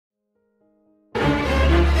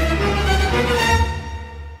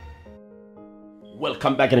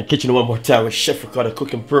Welcome back in the kitchen one more time with Chef Ricardo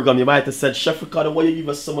cooking program. You might have said, Chef Ricardo, why you give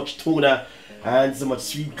us so much tuna and so much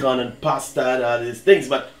sweet corn and pasta and all these things?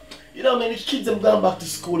 But you know, the kids have gone back to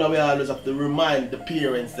school and we always have to remind the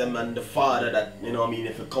parents them and the father that, you know,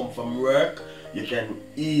 if you come from work, you can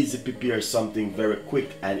easily prepare something very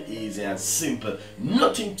quick and easy and simple.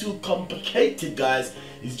 Nothing too complicated, guys.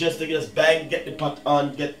 It's just to just bang, get the pot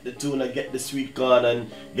on, get the tuna, get the sweet corn,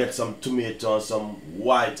 and get some tomato and some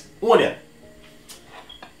white onion.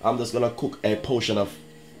 I'm just gonna cook a portion of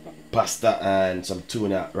pasta and some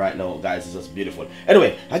tuna right now, guys. It's just beautiful.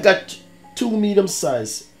 Anyway, I got 2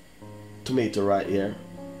 medium-sized tomato right here,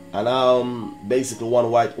 and basically 1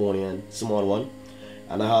 white onion, small one,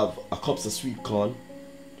 and I have a cup of sweet corn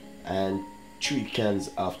and 3 cans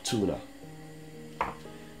of tuna.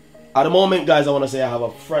 At the moment, guys, I want to say I have a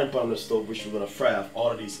frying pan on the stove which we're gonna fry off all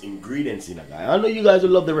of these ingredients in it, guys. I know you guys will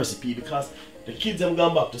love the recipe because the kids have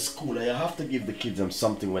gone back to school, and you have to give the kids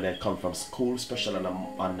something when they come from school, especially on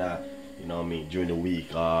you know what I mean, during the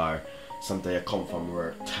week, or sometimes you come from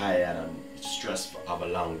work tired and stressed of a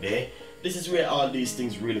long day. This is where all these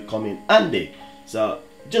things really come in handy. So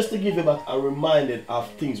just to give you back a reminder of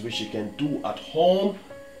things which you can do at home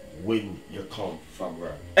when you come from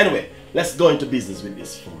work. Anyway, let's go into business with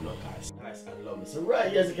this food now, guys. Nice and lovely. So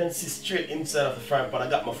right here, as you can see, straight inside of the frying pan, I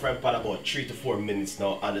got my frying pan about 3 to 4 minutes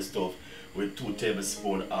now on the stove with 2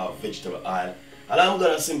 tablespoons of vegetable oil. And I'm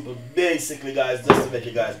gonna basically, guys, just to make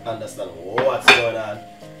you guys understand what's going on.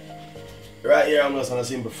 Right here, I'm just gonna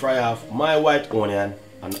simply fry off my white onion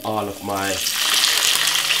and all of my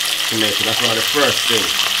tomato. That's one of the first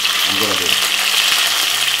things I'm gonna do.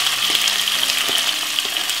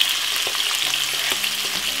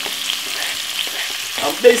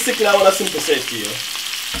 And basically, I wanna simply say to you,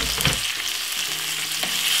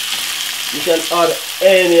 you can add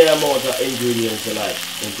any amount of ingredients you like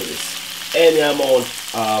into this. Any amount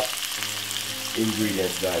of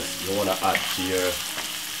ingredients, guys, you want to add to your...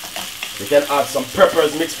 You can add some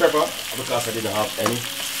peppers, mixed pepper, because I didn't have any.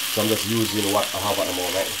 So I'm just using what I have at the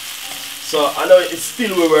moment. So I know it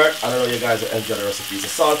still will work, and I know you guys will enjoy the recipe.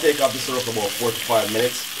 So I'll take off this for about 4 to 5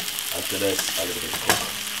 minutes until this a little bit cooked.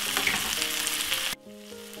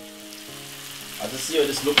 As you see how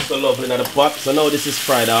this looks so lovely in the pot. So now this is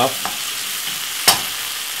fried off.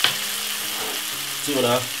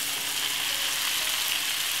 Tuna,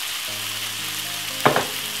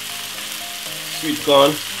 sweet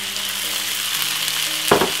corn.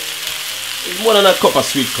 It's more than a cup of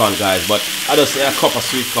sweet corn, guys, but I just say a cup of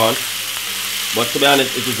sweet corn, but to be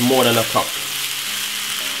honest, it is more than a cup.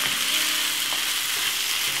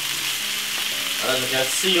 And as you can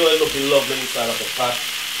see, it's looking lovely inside of the pot.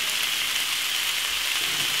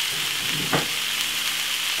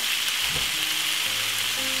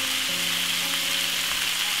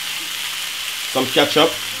 Some ketchup,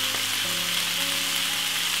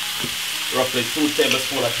 roughly 2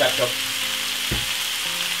 tablespoons of ketchup.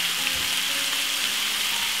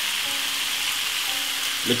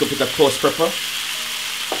 Little bit of coarse pepper.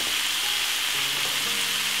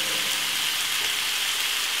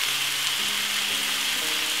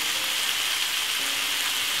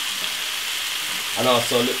 And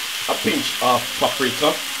also a pinch of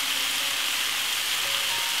paprika.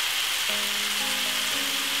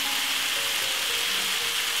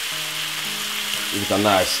 Give it a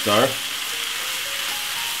nice stir.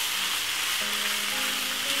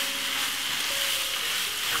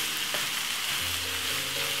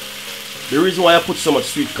 The reason why I put so much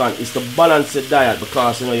sweet corn is to balance the diet,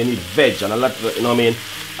 because you know you need veg, and a lot of, you know what I mean,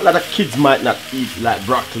 a lot of kids might not eat like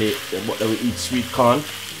broccoli, but they will eat sweet corn.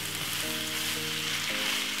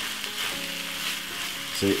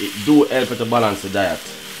 So it do help to balance the diet.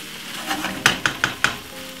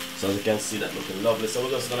 So as you can see, that looking lovely. So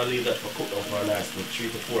we're just gonna leave that for cook for a nice 3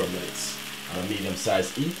 to 4 minutes on a medium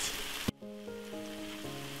size heat.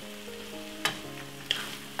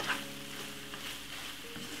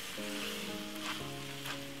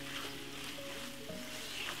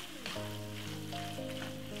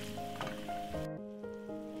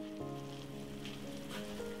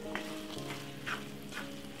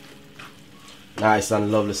 Nice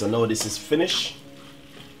and lovely. So now this is finished.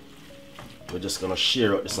 We're just gonna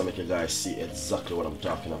share out this to make you guys see exactly what I'm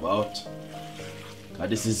talking about.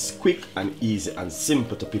 This is quick and easy and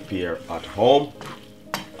simple to prepare at home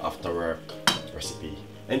after work recipe.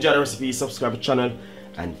 Enjoy the recipe, subscribe to the channel,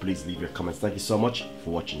 and please leave your comments. Thank you so much for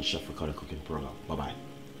watching Chef Ricardo cooking program. Bye bye.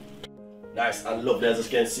 Nice and lovely. As you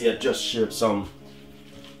can see, I just shared some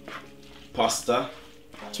pasta,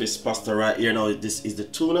 twist pasta right here. Now this is the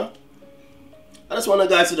tuna. I just want you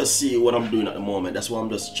guys to just see what I'm doing at the moment. That's why I'm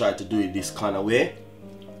just trying to do it this kind of way.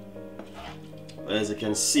 As you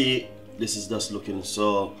can see, this is just looking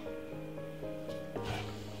so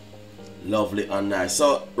lovely and nice.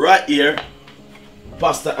 So right here,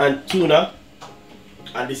 pasta and tuna,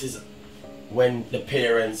 and this is when the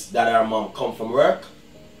parents, dad or mom, come from work.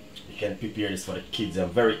 You can prepare this for the kids,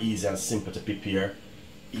 and very easy and simple to prepare,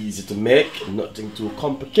 easy to make, nothing too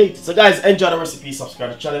complicated. So guys, enjoy the recipe, subscribe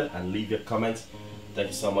to the channel and leave your comments. Thank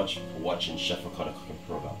you so much for watching Chef Ricardo cooking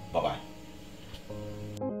program. Bye.